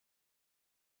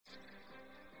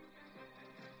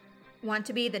Want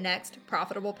to be the next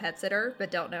profitable pet sitter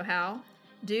but don't know how?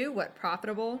 Do what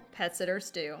profitable pet sitters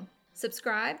do.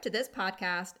 Subscribe to this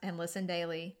podcast and listen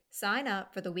daily. Sign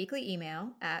up for the weekly email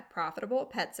at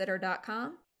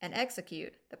profitablepetsitter.com and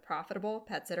execute the Profitable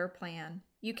Pet Sitter Plan.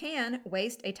 You can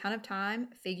waste a ton of time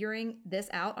figuring this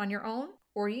out on your own,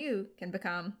 or you can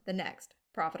become the next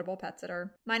profitable pet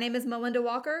sitter. My name is Melinda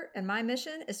Walker, and my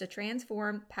mission is to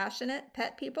transform passionate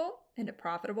pet people into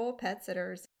profitable pet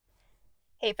sitters.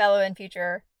 Hey, fellow and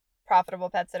future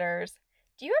profitable pet sitters.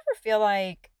 Do you ever feel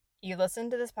like you listen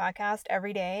to this podcast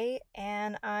every day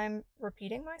and I'm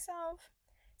repeating myself?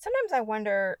 Sometimes I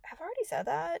wonder, have I already said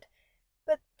that?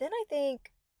 But then I think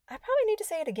I probably need to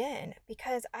say it again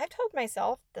because I've told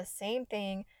myself the same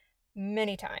thing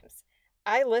many times.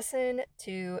 I listen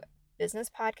to business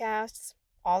podcasts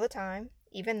all the time,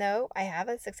 even though I have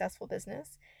a successful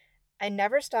business. I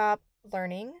never stop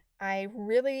learning. I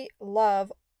really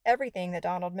love everything that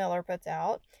Donald Miller puts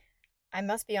out. I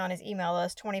must be on his email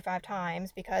list 25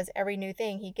 times because every new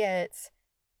thing he gets,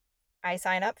 I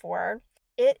sign up for.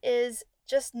 It is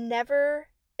just never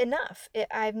enough.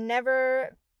 I've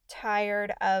never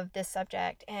tired of this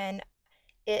subject, and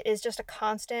it is just a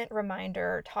constant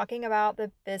reminder, talking about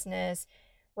the business,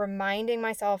 reminding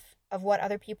myself of what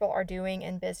other people are doing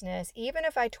in business, even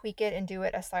if I tweak it and do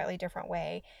it a slightly different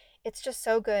way. It's just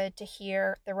so good to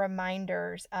hear the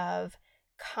reminders of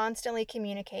constantly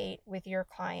communicate with your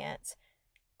clients.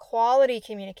 Quality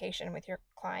communication with your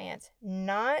clients,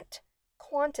 not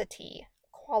quantity,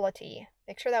 quality.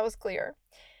 Make sure that was clear.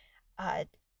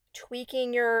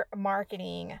 Tweaking your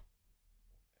marketing.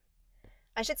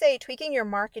 I should say tweaking your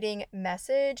marketing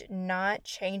message, not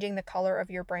changing the color of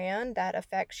your brand. That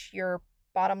affects your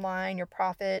bottom line, your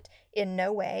profit in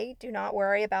no way. Do not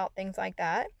worry about things like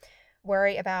that. Don't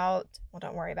worry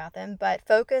about them, but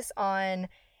focus on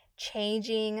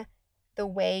changing the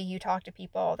way you talk to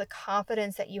people, the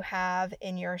confidence that you have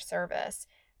in your service.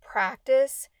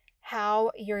 Practice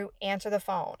how you answer the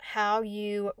phone, how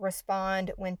you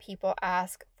respond when people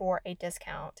ask for a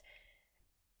discount.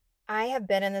 I have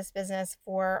been in this business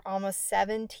for almost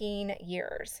 17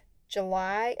 years.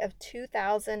 July of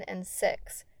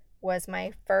 2006 was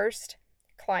my first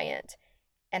client,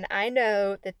 and I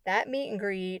know that meet and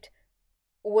greet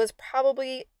was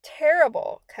probably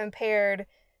terrible compared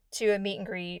to a meet and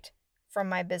greet from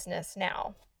my business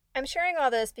now. I'm sharing all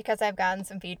this because I've gotten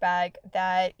some feedback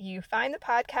that you find the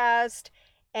podcast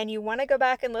and you want to go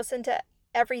back and listen to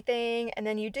everything, and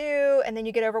then you do, and then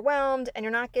you get overwhelmed and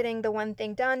you're not getting the one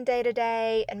thing done day to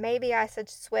day, and maybe I should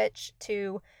switch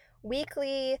to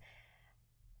weekly.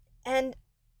 And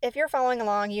if you're following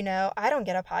along, you know I don't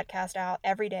get a podcast out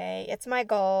every day. It's my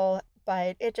goal,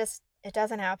 but it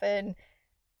doesn't happen.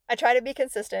 I try to be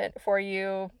consistent for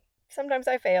you. Sometimes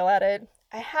I fail at it.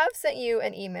 I have sent you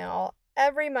an email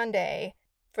every Monday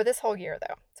for this whole year,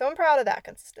 though, so I'm proud of that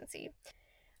consistency.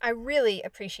 I really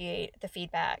appreciate the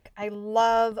feedback. I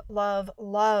love, love,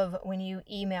 love when you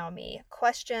email me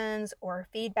questions or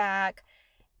feedback.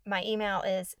 My email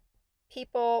is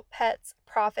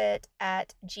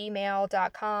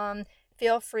peoplepetsprofit@gmail.com.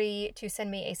 Feel free to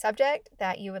send me a subject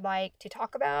that you would like to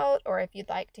talk about, or if you'd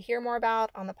like to hear more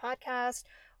about on the podcast,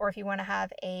 or if you want to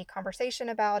have a conversation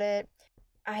about it.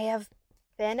 I have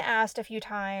been asked a few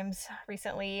times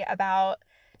recently about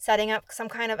setting up some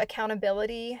kind of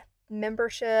accountability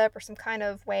membership or some kind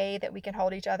of way that we can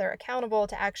hold each other accountable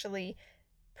to actually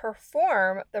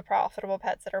perform the Profitable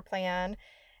Pet Sitter Plan.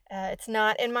 It's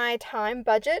not in my time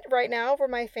budget right now for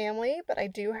my family, but I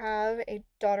do have a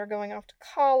daughter going off to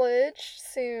college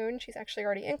soon. She's actually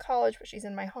already in college, but she's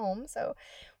in my home. So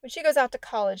when she goes out to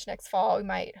college next fall, we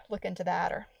might look into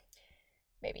that, or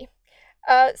maybe.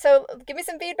 So give me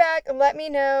some feedback. Let me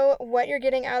know what you're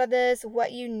getting out of this,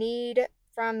 what you need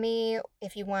from me.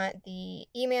 If you want the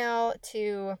email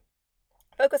to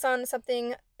focus on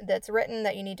something that's written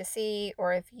that you need to see,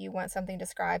 or if you want something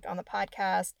described on the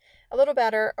podcast a little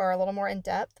better or a little more in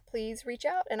depth, please reach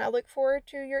out, and I look forward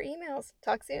to your emails.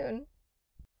 Talk soon.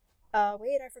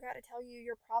 Wait, I forgot to tell you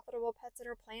your Profitable Pet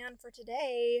Sitter Plan for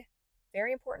today.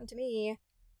 Very important to me.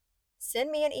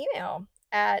 Send me an email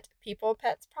at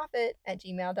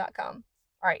peoplepetsprofit@gmail.com.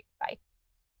 All right, bye.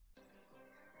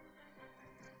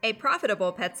 A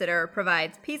profitable pet sitter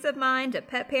provides peace of mind to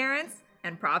pet parents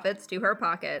and profits to her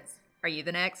pockets. Are you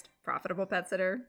the next profitable pet sitter?